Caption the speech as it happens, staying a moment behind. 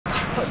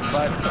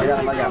I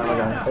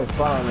got him. It's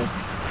following me.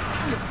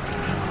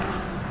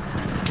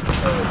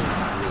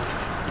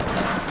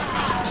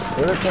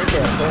 Where's the tank at?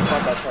 Don't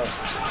spot that truck.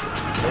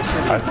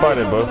 I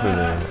spotted both of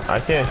them. I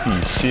can't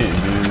see shit,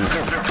 dude.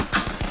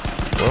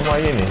 Where am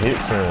I getting hit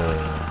from?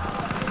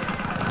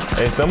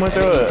 Hey, someone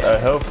throw a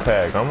health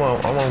pack. I'm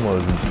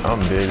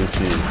dead as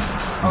shit.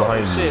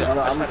 Behind you.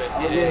 I'm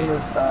getting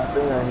this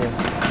thing right here.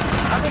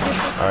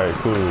 Alright,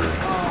 cool.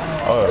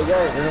 Hey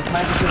guys, there's a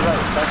sniper to the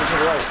right. Sniper to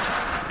the right.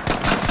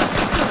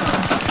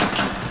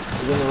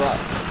 He's in the rock.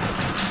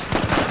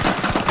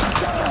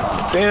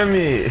 Damn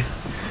it!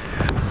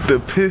 The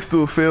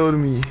pistol failed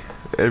me.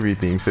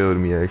 Everything failed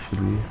me,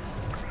 actually.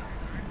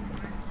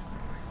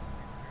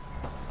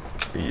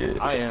 Yeah.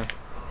 I am.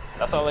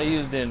 That's all I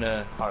used in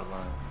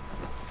Hardline.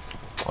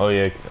 Oh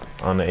yeah,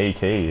 on the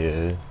AK,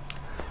 yeah.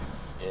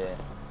 Yeah.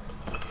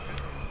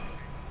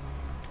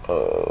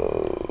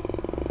 Oh.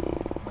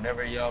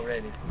 Whenever y'all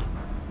ready.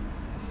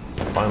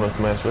 Final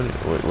smash.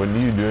 What are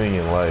you doing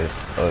in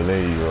life? Oh,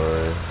 there you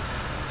are.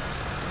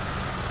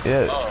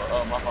 Yeah.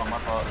 Oh, my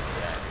fault.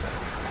 Yeah.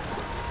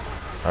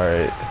 All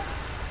right.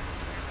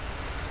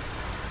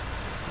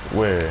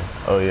 Where?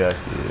 Oh yeah, I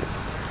see it.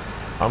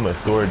 I'm a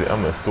sword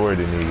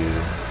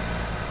nigga.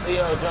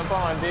 Leo, jump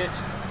on, bitch.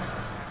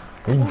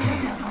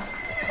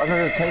 Oh,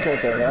 there's a tank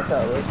right there. That's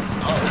how it works.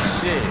 Oh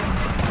shit.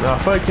 Nah,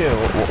 fuck him.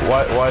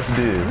 Watch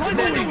this. What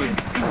that nigga?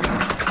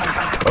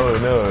 Oh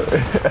no.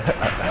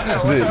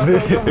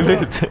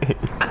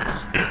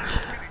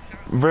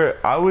 Bruh,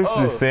 I wish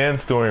the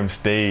sandstorm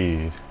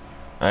stayed.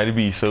 I'd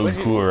be so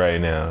cool right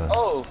now.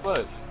 Oh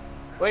fuck.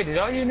 Wait, did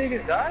all you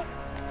niggas die?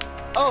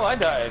 Oh, I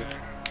died.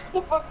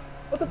 What the fuck?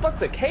 What the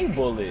fuck's a K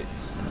bullet?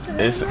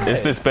 It's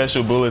the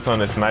special bullets on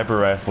the sniper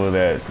rifle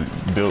that's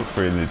built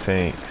for the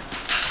tanks.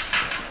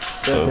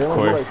 So of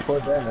course,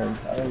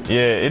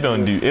 yeah, it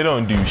don't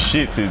do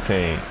shit to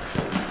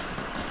tanks.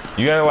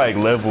 You gotta like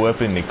level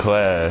up in the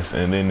class,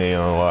 and then they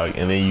unlock,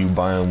 and then you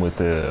buy them with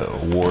the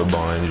war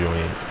bond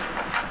joints.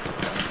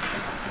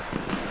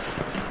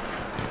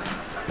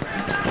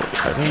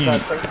 I think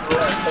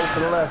Take to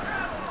the left.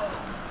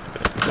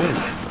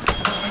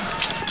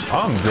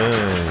 I'm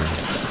done.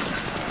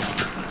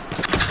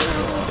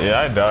 Yeah,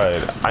 I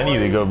died. I need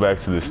to go back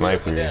to the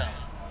sniper.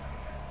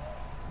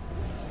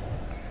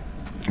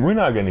 We're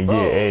not gonna get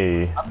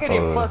A. I'm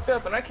getting fucked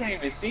up and I can't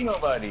even see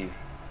nobody.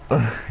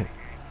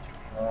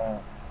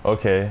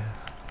 Okay.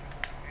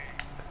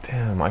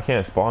 Damn, I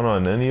can't spawn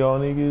on none of y'all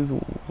niggas.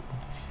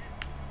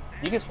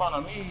 You can spawn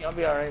on me, I'll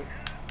be alright.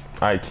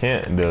 I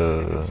can't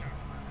duh.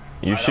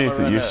 Your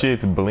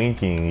shit's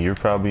blinking. You're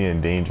probably in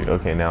danger.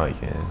 Okay, now I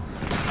can.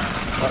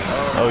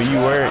 Oh,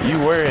 you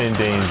were in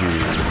danger.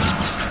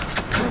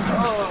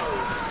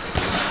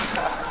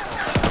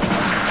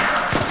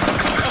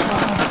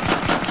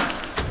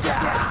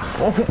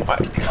 Oh my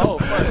god. Oh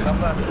fuck, I'm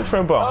not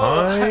from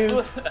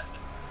behind?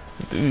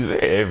 Dude,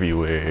 they're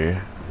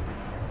everywhere.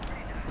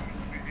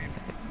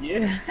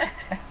 Yeah.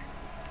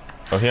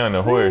 Oh, he on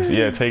the horse.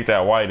 Yeah, take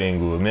that wide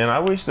angle. Man, I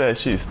wish that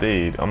shit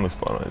stayed. I'm gonna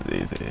spawn on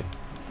DayZ.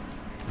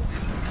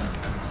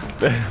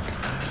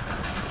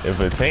 If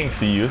a tank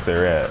see you, it's a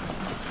wrap.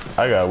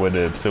 I got wet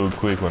up so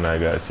quick when I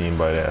got seen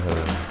by that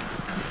hood.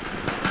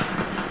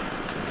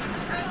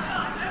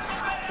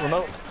 Well,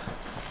 no.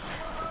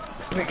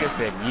 This nigga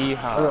said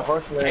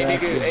yeehaw. Hey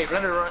nigga, hey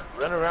run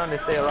around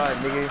and stay alive,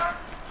 nigga.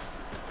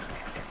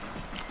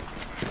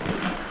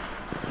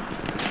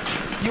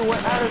 You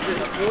went out of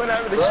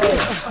the shit.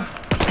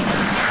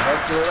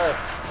 Right to the left.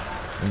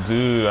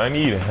 Dude, I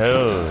need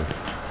help.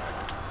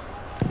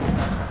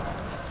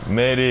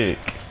 Medic.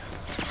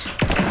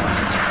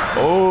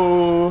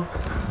 Oh.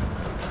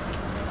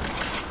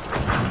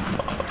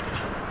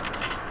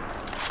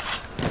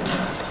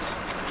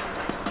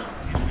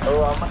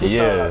 Oh, I'm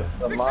yeah.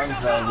 The Mon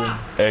Dragon.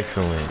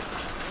 Excellent.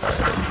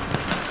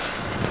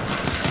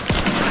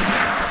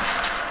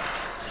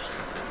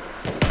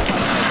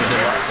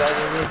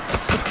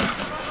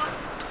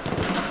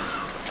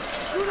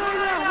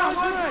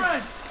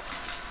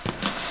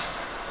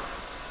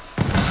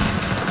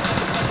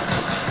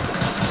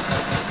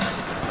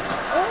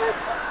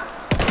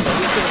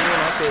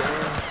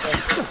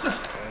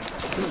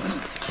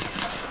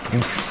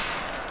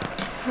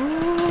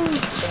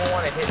 Someone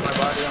want to hit my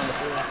body on the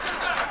floor?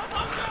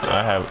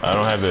 I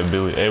don't have the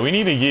ability. Hey,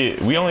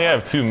 we only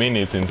have 2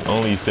 minutes and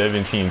only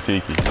 17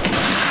 tickets.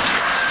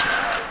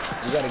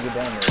 You gotta get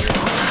down there.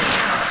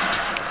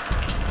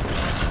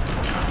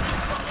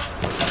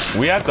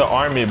 We have to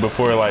arm it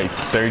before like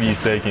 30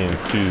 seconds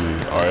too,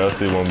 or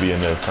else it won't be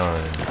enough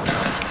time.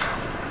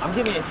 I'm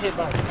getting hit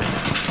by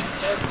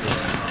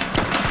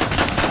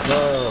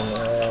Oh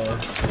man.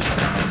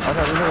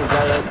 Okay, we're gonna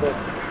die right there.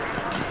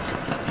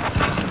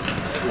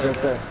 He's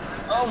right there.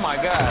 Oh my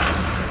god.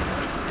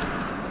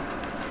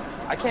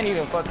 I can't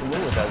even fucking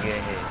move without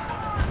getting hit.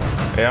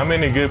 Hey, I'm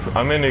in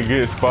a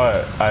good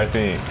spot, I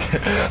think.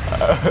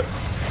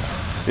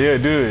 Yeah,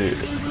 do it.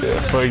 Yeah,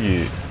 fuck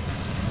it.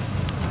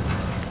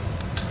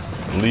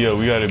 Leo,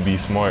 we gotta be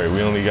smart.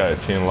 We only got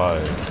 10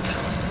 lives.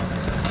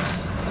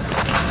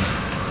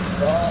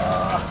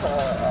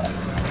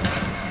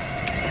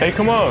 Hey,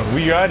 come on,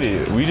 we got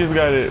it. We just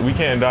got it. We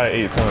can't die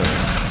 8 times.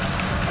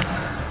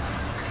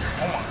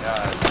 Oh my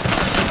god.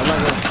 I'm not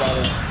gonna spawn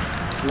it.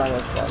 I'm not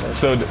gonna spawn it.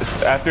 So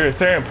after a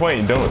certain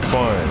point, don't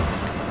spawn.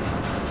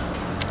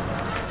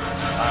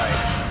 Alright.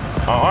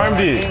 I armed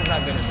it. Game's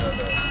not gonna know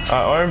though. I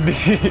armed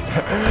it.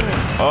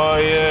 Oh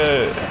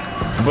yeah.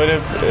 But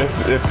if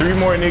 3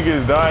 more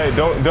niggas die,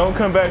 don't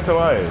come back to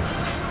life.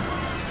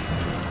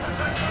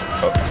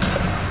 Oh.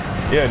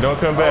 Yeah, don't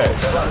come back.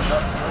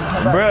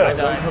 Bruh. I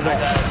died.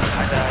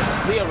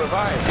 Leo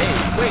revived. Hey,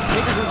 wait,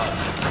 niggas.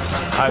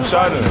 I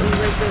shot him.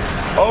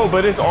 Oh,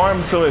 but it's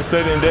armed so it's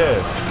sudden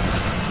death.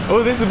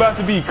 Oh, this is about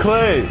to be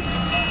clutch.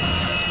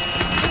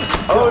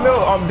 Oh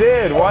no, I'm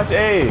dead. Watch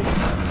A.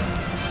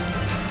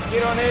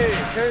 Get on A,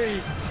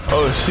 hurry.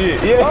 Oh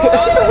shit, yeah.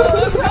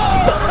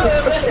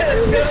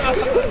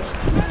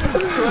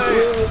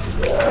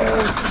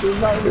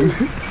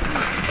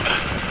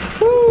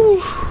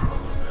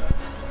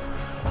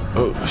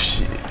 Oh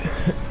shit.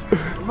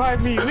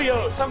 Revive me,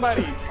 Leo,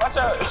 somebody. Watch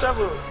out,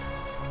 shovel.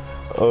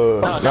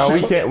 No,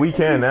 we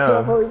can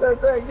now.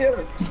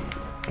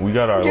 We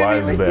got our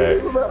lives back.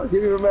 Give him out.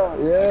 Give him out.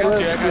 Yeah, I got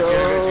you.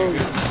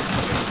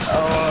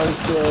 Oh,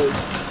 shit.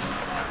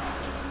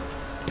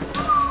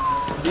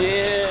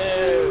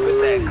 Yeah, with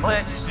that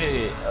clutch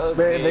shit. Okay.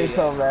 Man, they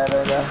so mad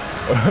right now.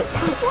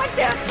 What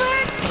the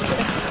fuck?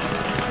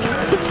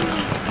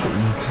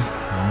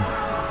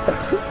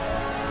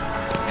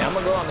 Yeah, I'm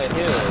gonna go on the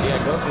hill.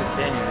 Yeah, go up this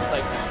canyon. It's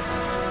like.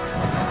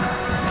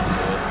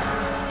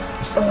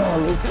 Oh,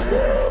 let's go.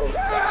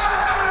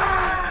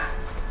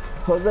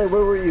 Jose,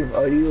 where were you?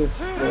 Oh, you were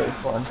really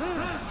fun.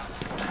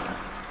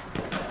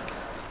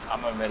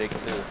 I'm a medic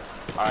too.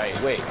 Alright,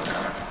 wait.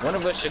 One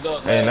of us should go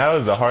left. And that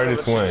was the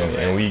hardest one,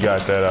 and we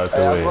got that out the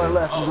way. I'm going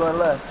left. I'm going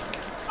left.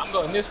 I'm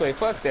going this way.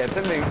 Fuck that.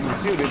 That makes me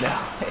shoot it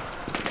now.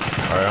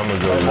 Alright, I'm gonna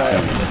go with you.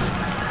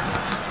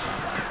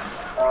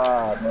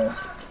 Ah, man.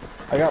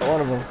 I got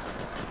one of them.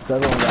 The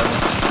other one got me.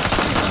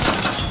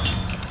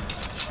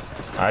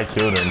 I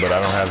killed him, but I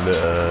don't have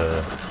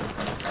the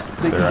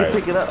You right. can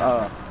pick it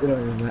up. You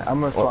don't even know. I'm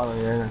gonna spawn on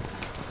you right now.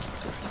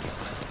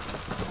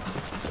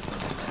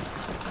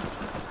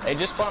 Hey,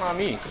 just spawn on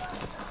me.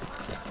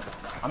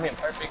 I'm in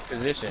perfect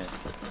position.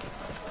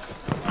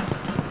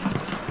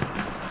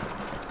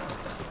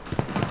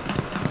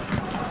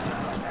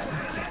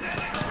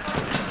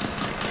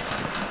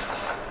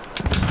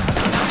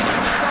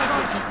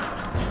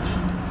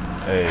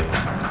 Hey.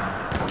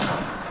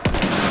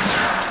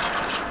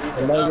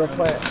 Somebody go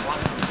plant.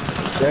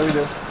 There we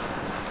go.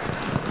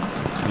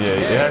 Yeah,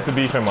 it has to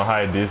be from a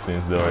high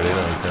distance though, or they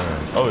don't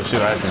come. Oh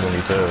shit, I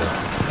accidentally fell.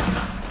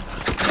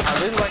 Oh,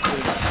 this is like the,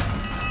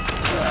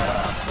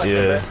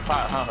 Yeah. the best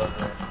spot,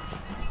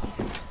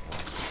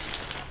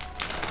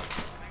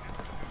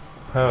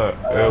 huh?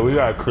 Yeah, we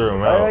gotta clear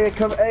them out. Hey,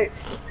 cover A.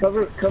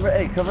 Cover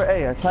A. Cover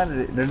A. I planted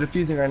it. They're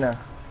defusing right now.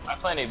 I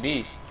planted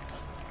B.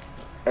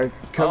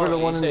 Cover the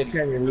you one in the said-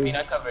 canyon. I mean,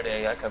 I covered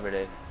A. I covered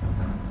A.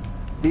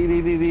 B. Oh,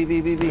 they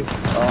defused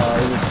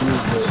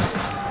it.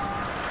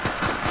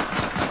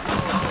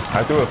 I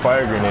threw a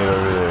fire grenade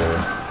over there.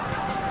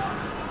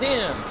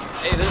 Damn.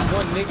 Hey, there's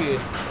one nigga.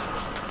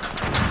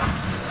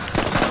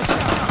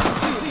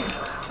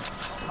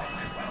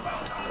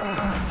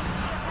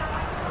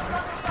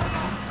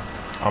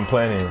 I'm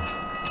planning.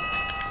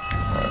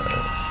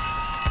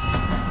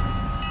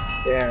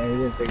 Yeah, he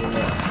didn't pick him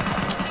up.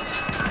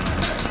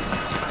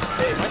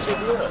 Hey, my shit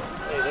blew up.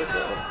 Hey, let's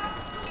go.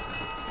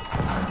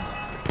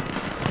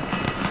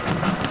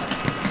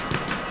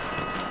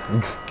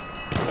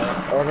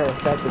 Okay,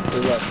 stop it to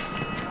the left.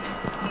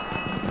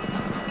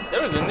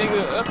 There was a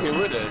nigga up here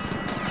with us.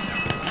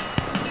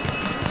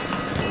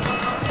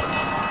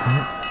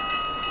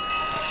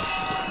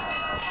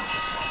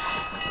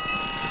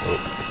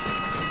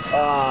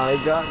 Ah, he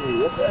got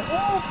me. What the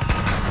hell?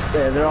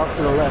 Yeah, they're off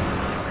to the left.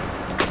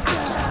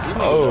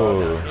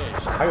 Oh,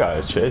 I got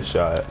a chest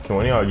shot. Can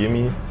one of y'all give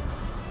me?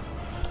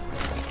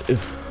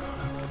 If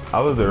I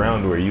was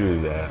around where you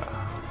was at.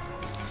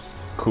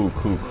 Cool.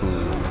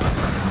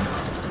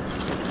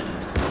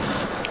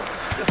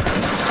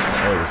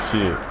 Oh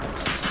shit.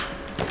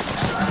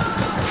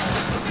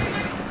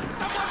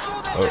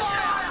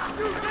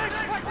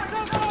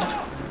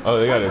 Oh,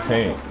 they got a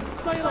tank.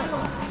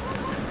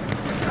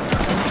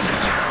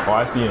 Oh,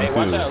 I see him Hey, too.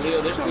 watch out,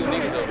 Leo. There's 2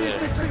 niggas over there.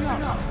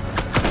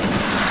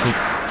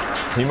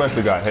 He must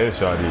have got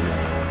headshotted,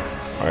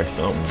 or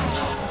something.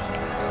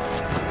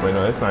 Wait,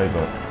 no, that's not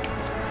even.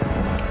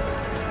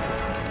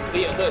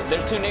 Leo, look,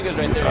 there's 2 niggas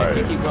right there. Alright.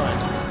 You keep going.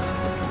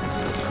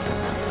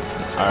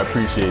 I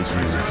appreciate you.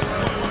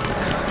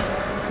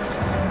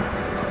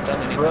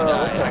 Doesn't Bro, die.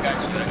 what the- I got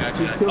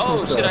you.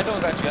 Oh shit, I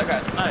don't got you. I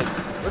got sniped.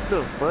 What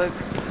the fuck?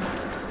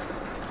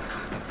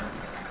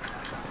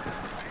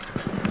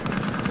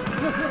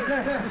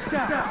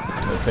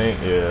 The tank,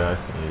 yeah, I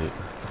see it.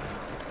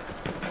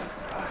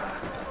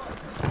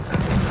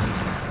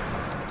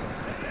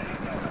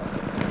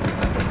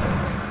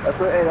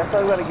 That's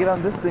why we gotta get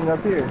on this thing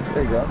up here.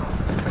 There you go.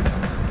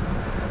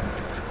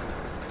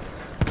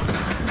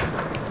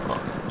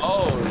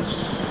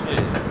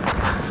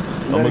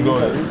 I'm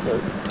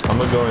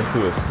gonna go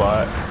into a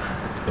spot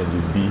and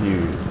just be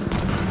here.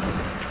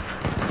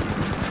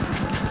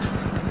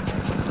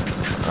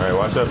 Alright,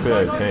 watch out for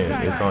that tank.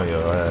 It's on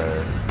your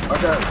ass. I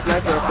got a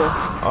sniper up there.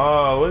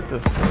 Oh, what the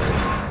fuck?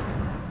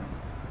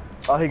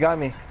 Oh, he got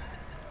me.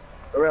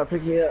 Around,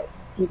 pick me up.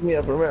 Pick me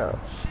up around.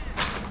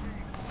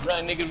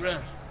 Run, nigga,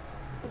 run.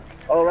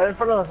 Oh, right in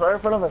front of us, right in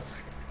front of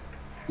us.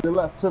 To the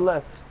left, to the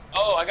left.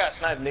 Oh, I got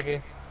sniped,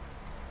 nigga.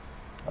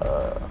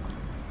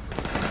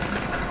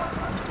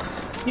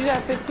 He's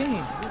at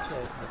 15.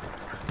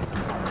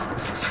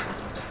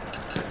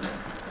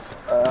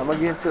 I'm gonna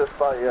get into a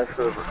spot, yeah,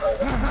 sure.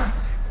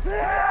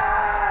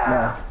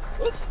 Nah.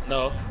 What?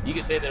 No, you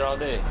can stay there all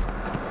day.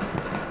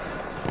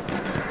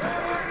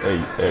 Hey,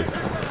 X.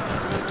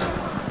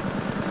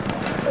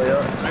 Hey, yo.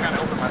 I gotta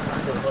open my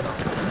front door. Hold on.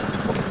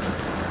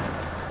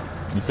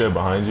 You said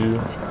behind you?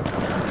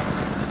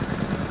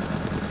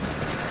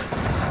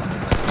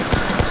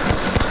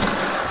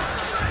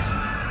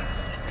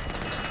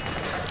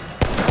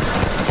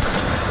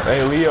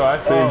 Hey Leo, I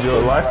saved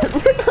your life.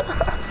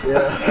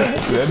 Yeah.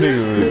 That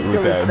nigga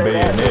with that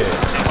bayonet.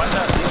 Watch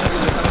out, these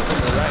niggas are coming from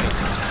the right.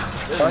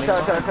 Watch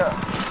out.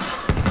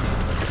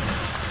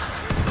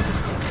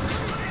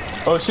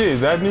 Oh shit,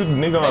 is that new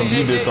nigga on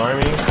B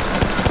disarming?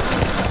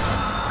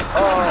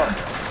 Oh.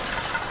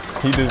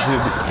 He just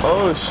hit.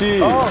 Oh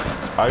shit. Oh.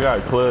 I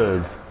got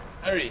clubbed.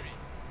 Hurry.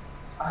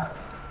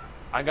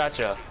 I got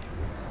ya.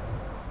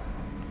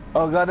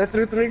 Oh god, they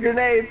threw 3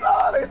 grenades.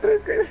 Oh, they threw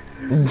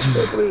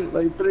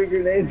like 3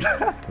 grenades.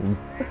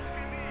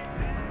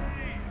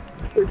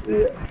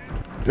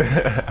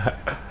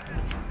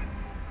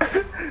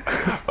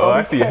 Oh,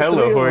 I see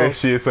hella horse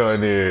shits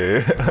on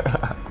there.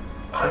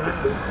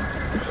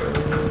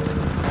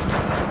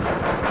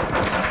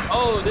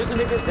 Oh, there's 2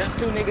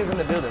 niggas in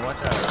the building.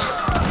 Watch out.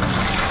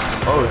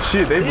 Oh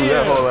shit, they blew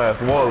that whole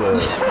ass wall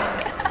up.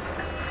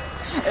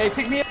 Hey,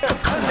 pick me up.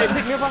 Hey,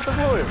 pick me up off the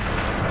floor.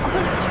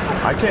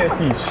 I can't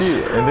see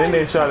shit, and then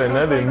they shot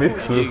another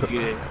missile. You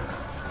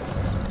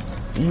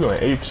going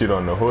ape shit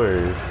on the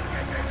horse.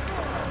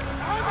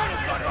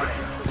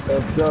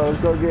 Let's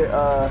go get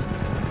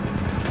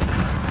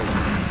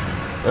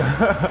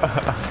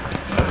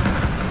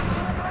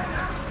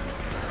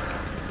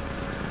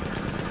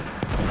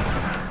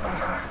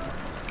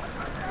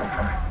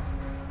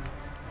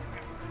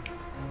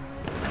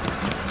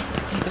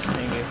This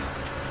nigga.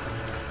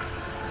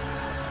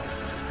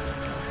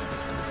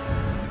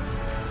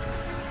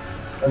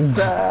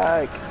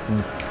 attack.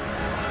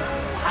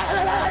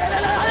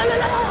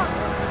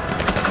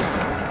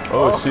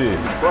 Oh shit.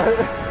 What?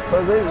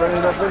 What's they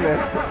running up in there?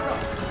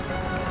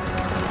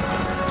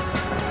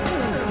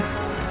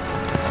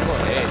 I'm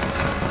going A.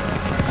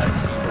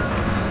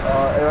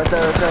 Hey, right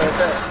there.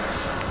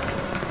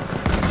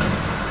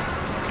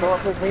 Someone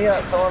pick me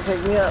up.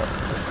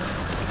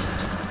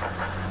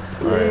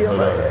 Alright, hold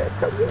on.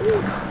 Come get me.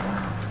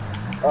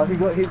 Oh, he's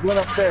going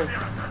upstairs.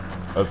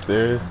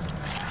 Upstairs?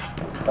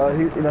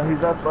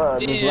 He's up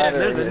this ladder.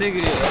 There's a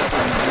nigga there.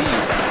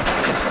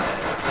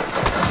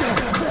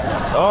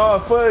 Oh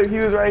fuck, he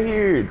was right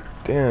here.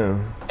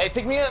 Damn. Hey,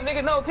 pick me up,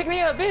 nigga. No, pick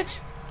me up, bitch.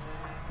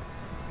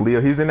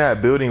 Leo, he's in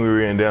that building we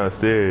were in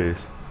downstairs.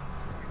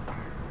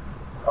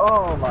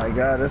 Oh my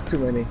god, there's too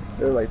many.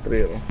 There are like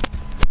 3 of them.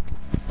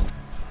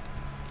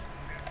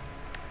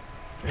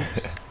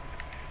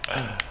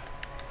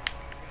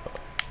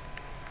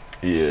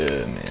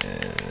 Yeah,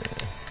 man.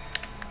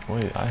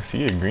 Wait, I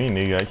see a green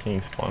nigga. I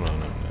can't spawn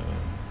on him now.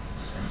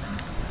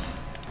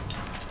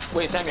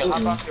 Wait, Samuel,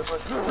 hop off your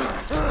foot.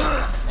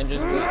 And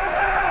just wait.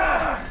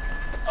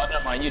 Oh,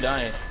 never mind, you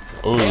dying.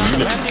 Oh, Hey, on the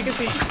you map, you can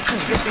see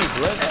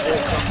blood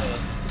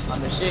on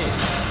the shit.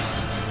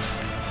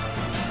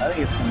 I think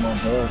it's some more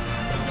blood.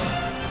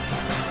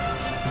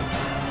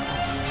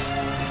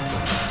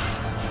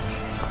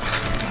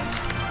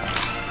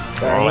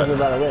 Alright. He's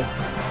about to win.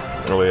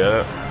 Oh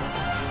yeah.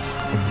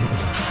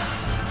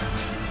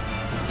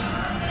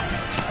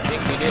 I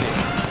think we did it.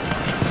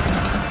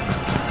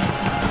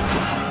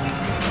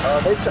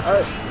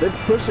 They're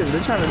pushing.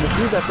 They're trying to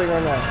defuse that thing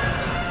right now.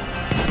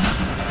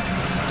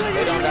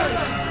 They don't got it.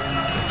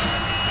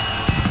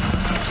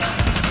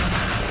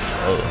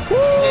 Oh.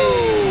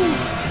 Hey!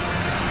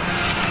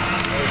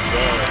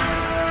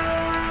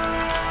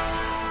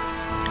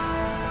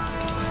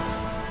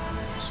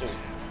 Shit.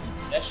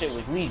 That shit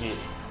was legit.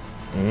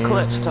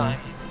 Clutch time.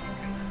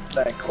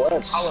 That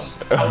clutch.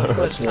 I'll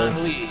clutch time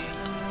lead.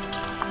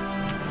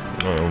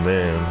 Oh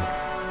man.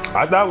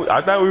 I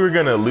thought we were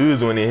gonna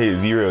lose when it hit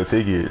 0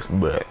 tickets,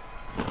 but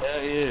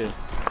Hell yeah.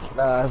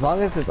 As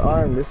long as it's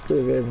armed, it's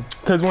still good.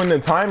 cause when the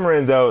time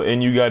runs out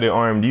and you got it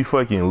armed, you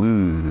fucking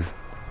lose.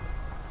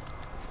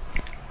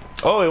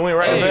 Oh, it went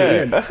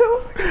right back.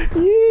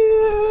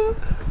 Yeah.